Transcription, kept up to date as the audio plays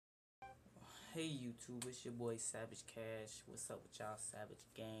Hey YouTube, it's your boy Savage Cash. What's up with y'all, Savage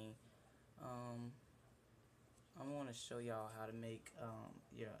Gang? I want to show y'all how to make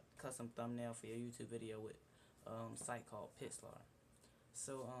your custom thumbnail for your YouTube video with a site called Pixlr.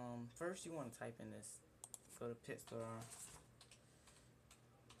 So first you want to type in this. Go to pixlr.com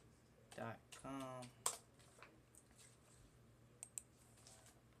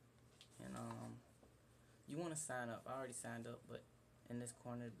and you want to sign up. I already signed up, but in this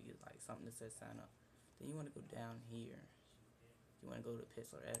corner it'd be like something that says sign up. Then you want to go down here. You want to go to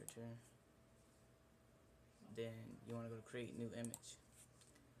Pixlr editor. Then you want to go to create new image.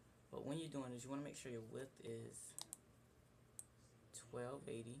 But when you're doing this, you want to make sure your width is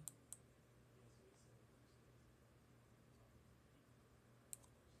 1280,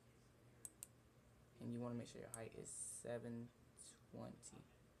 and you want to make sure your height is 720,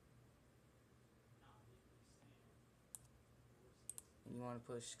 and you want to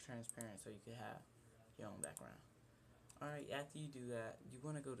push transparent so you can have your own background. Alright, after you do that, you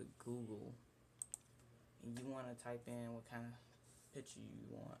want to go to Google and you want to type in what kind of picture you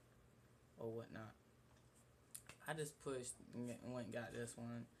want or whatnot. I just pushed and went and got this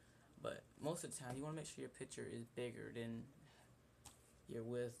one, but most of the time you want to make sure your picture is bigger than your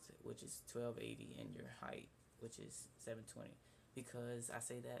width, which is 1280, and your height, which is 720. Because I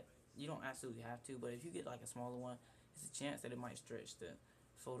say that you don't absolutely have to, but if you get like a smaller one, it's a chance that it might stretch the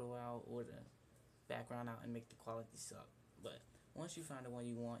photo out or the background out and make the quality suck. But once you find the one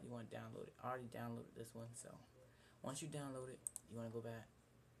you want to download it. I already downloaded this one, so once you download it, you want to go back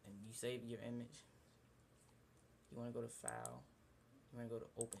and you save your image. You want to go to File. You want to go to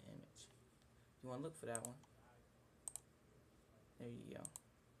Open Image. You want to look for that one. There you go.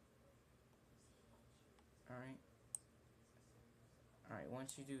 Alright. Alright,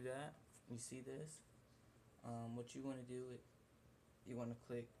 once you do that, you see this. What you want to do is you want to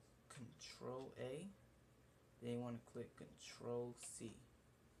click Control A. Then you want to click Control C.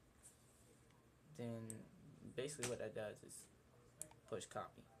 Then basically what that does is push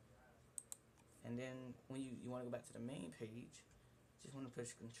copy. And then when you want to go back to the main page, just want to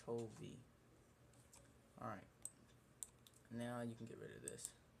push Control V. Alright. Now you can get rid of this.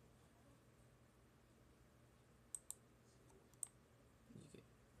 You get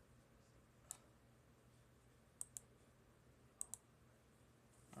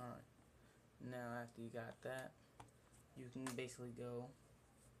Alright. Now after you got that, you can basically go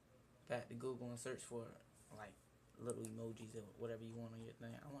back to Google and search for like little emojis or whatever you want on your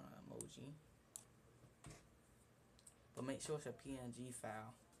thing. I want an emoji. But make sure it's a PNG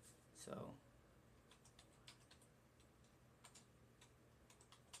file. So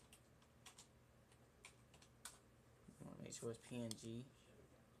you want to make sure it's PNG.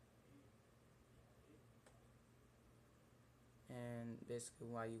 And basically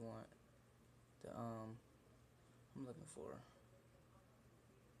why you want the I'm looking for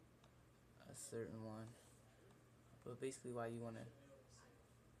a certain one. But basically why you want to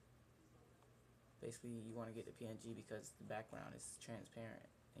get the PNG because the background is transparent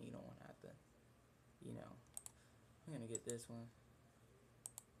and you don't want to have to, you know. I'm gonna get this one.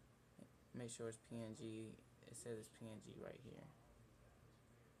 Make sure it's PNG. It says it's PNG right here.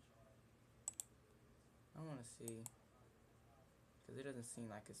 I want to see, because it doesn't seem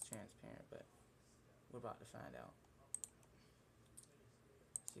like it's transparent, but we're about to find out.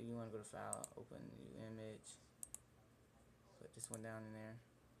 So you want to go to File, Open New Image, put this one down in there.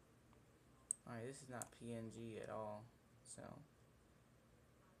 Alright, this is not PNG at all, so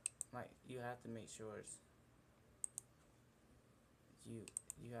like you have to make sure it's you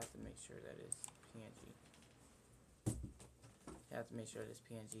have to make sure that it's PNG. You have to make sure that it's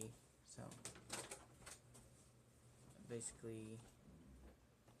PNG. So basically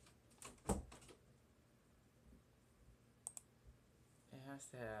it has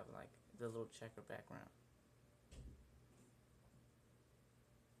to have like the little checker background.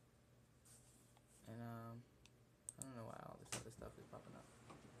 And I don't know why all this other stuff is popping up.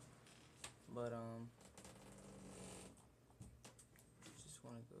 But just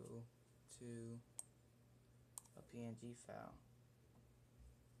want to go to a PNG file.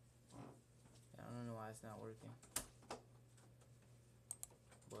 I don't know why it's not working.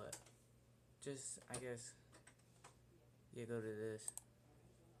 But just, I guess, you go to this.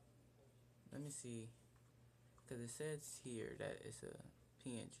 Let me see, because it says here that it's a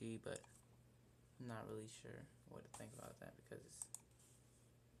PNG, but I'm not really sure what to think about that because it's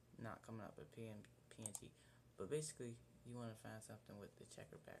not coming up with PNG. But basically, you want to find something with the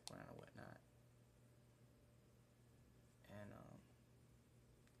checker background or whatnot. And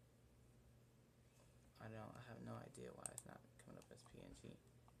I have no idea why it's not coming up as PNG.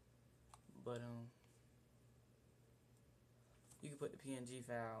 But you can put the PNG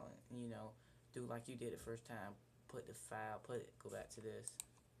file and do like you did the first time. Put the file, go back to this,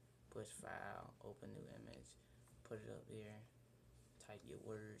 push file, open new image, put it up there, type your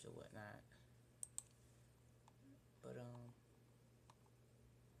words or whatnot. But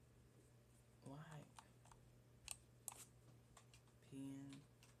why PNG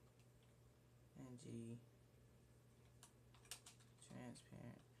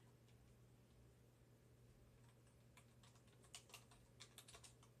transparent?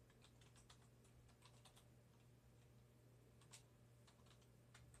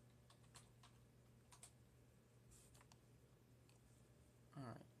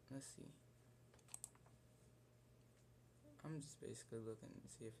 Alright, let's see. I'm just basically looking to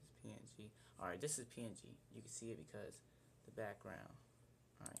see if it's PNG. Alright, this is PNG. You can see it because the background.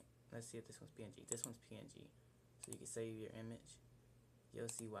 Alright, let's see if this one's PNG. This one's PNG. So you can save your image. You'll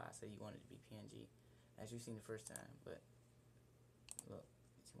see why I say you want it to be PNG, as you've seen the first time. But look,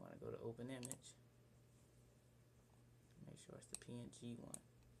 if you want to go to open image, make sure it's the PNG one.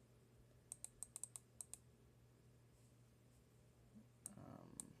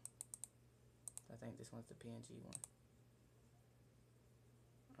 I think this one's the PNG one.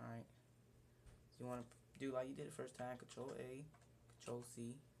 Alright, so you want to do like you did the first time, Control A, Control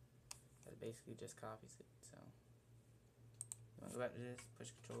C. That basically just copies it. So you want to go back to this, push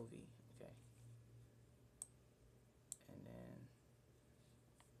Control V. Okay, and then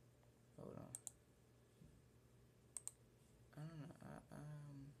hold on. I don't know.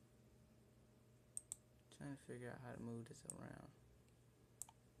 I'm trying to figure out how to move this around.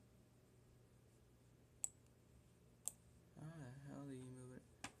 How the hell do you move it?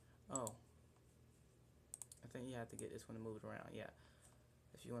 Oh, I think you have to get this one to move it around. Yeah,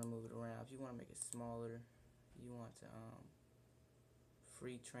 if you want to move it around, if you want to make it smaller, you want to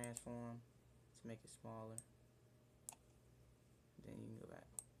free transform to make it smaller. Then you can go back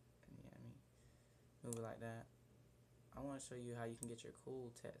and move it like that. I want to show you how you can get your cool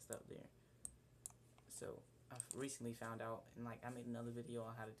text up there. So I've recently found out, and like I made another video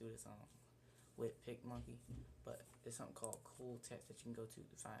on how to do this with PicMonkey, but there's something called cool text that you can go to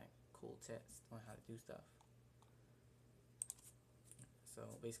find cool text on how to do stuff. So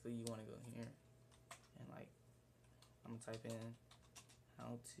basically you want to go here and like I'm gonna type in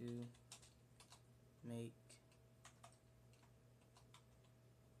how to make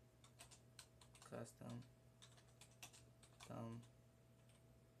custom thumbnail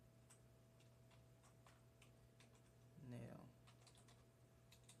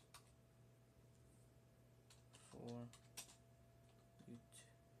for YouTube.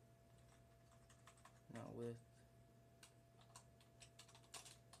 Now with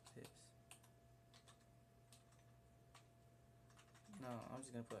this. No, I'm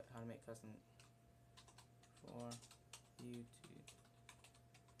just gonna put how to make custom for YouTube.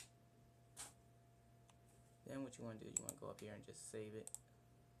 Then what you want to do, you want to go up here and just save it.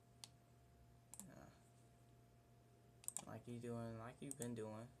 Like you've been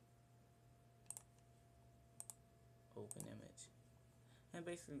doing. Open image. And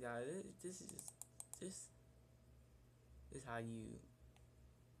basically, guys, this is how you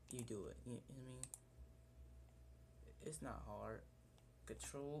do it. You know what I mean? It's not hard.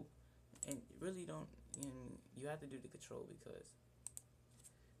 Control, and really don't. You have to do the control because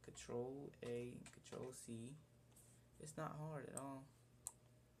Control A, Control C. It's not hard at all.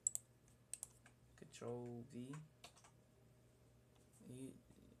 Control V. You know what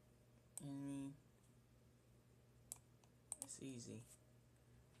I mean? It's easy.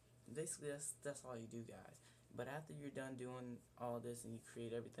 Basically, that's all you do, guys. But after you're done doing all this and you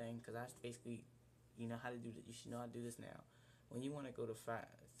create everything, because I basically, you know how to do this. You should know how to do this now. When you want to go to file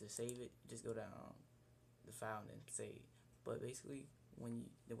to save it, just go down the file and then save. But basically,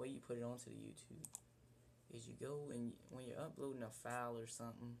 the way you put it onto the YouTube is you go and when you're uploading a file or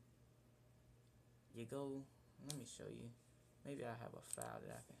something, you go. Let me show you. Maybe I have a file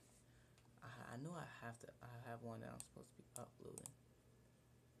that I can. I know I have one that I'm supposed to be uploading.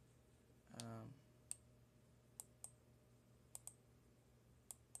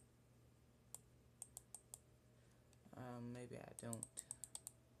 Maybe I don't.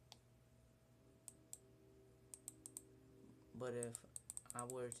 But if I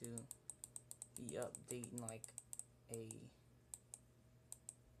were to be updating like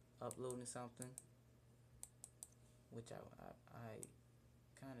uploading something, which I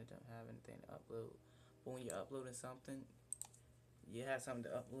kind of don't have anything to upload. But when you're uploading something, you have something to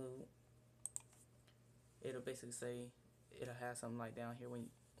upload. It'll basically say, it'll have something like down here when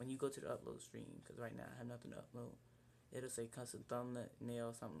you go to the upload stream, because right now I have nothing to upload. it'll say custom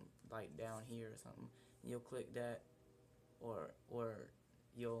thumbnail, something like down here or something. You'll click that, or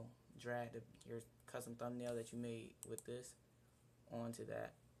you'll drag your custom thumbnail that you made with this onto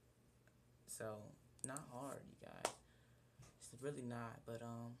that. So not hard, you guys. It's really not, but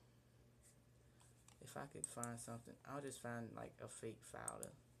if I could find something, I'll just find like a fake file to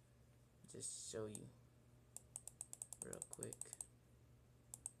just show you real quick.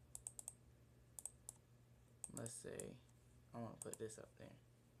 Let's say I want to put this up there.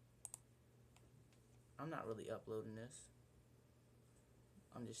 I'm not really uploading this.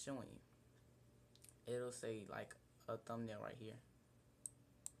 I'm just showing you. It'll say like a thumbnail right here.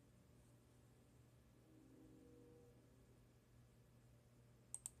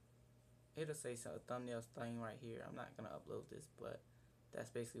 It'll say a thumbnail thing right here. I'm not gonna upload this, but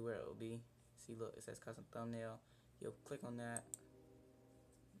that's basically where it will be. See, look, it says custom thumbnail. You'll click on that,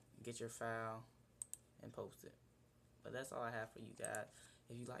 get your file, and post it. But that's all I have for you guys.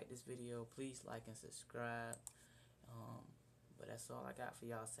 If you like this video, please like and subscribe. But that's all I got for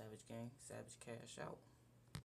y'all, Savage Gang. Savage Cash out.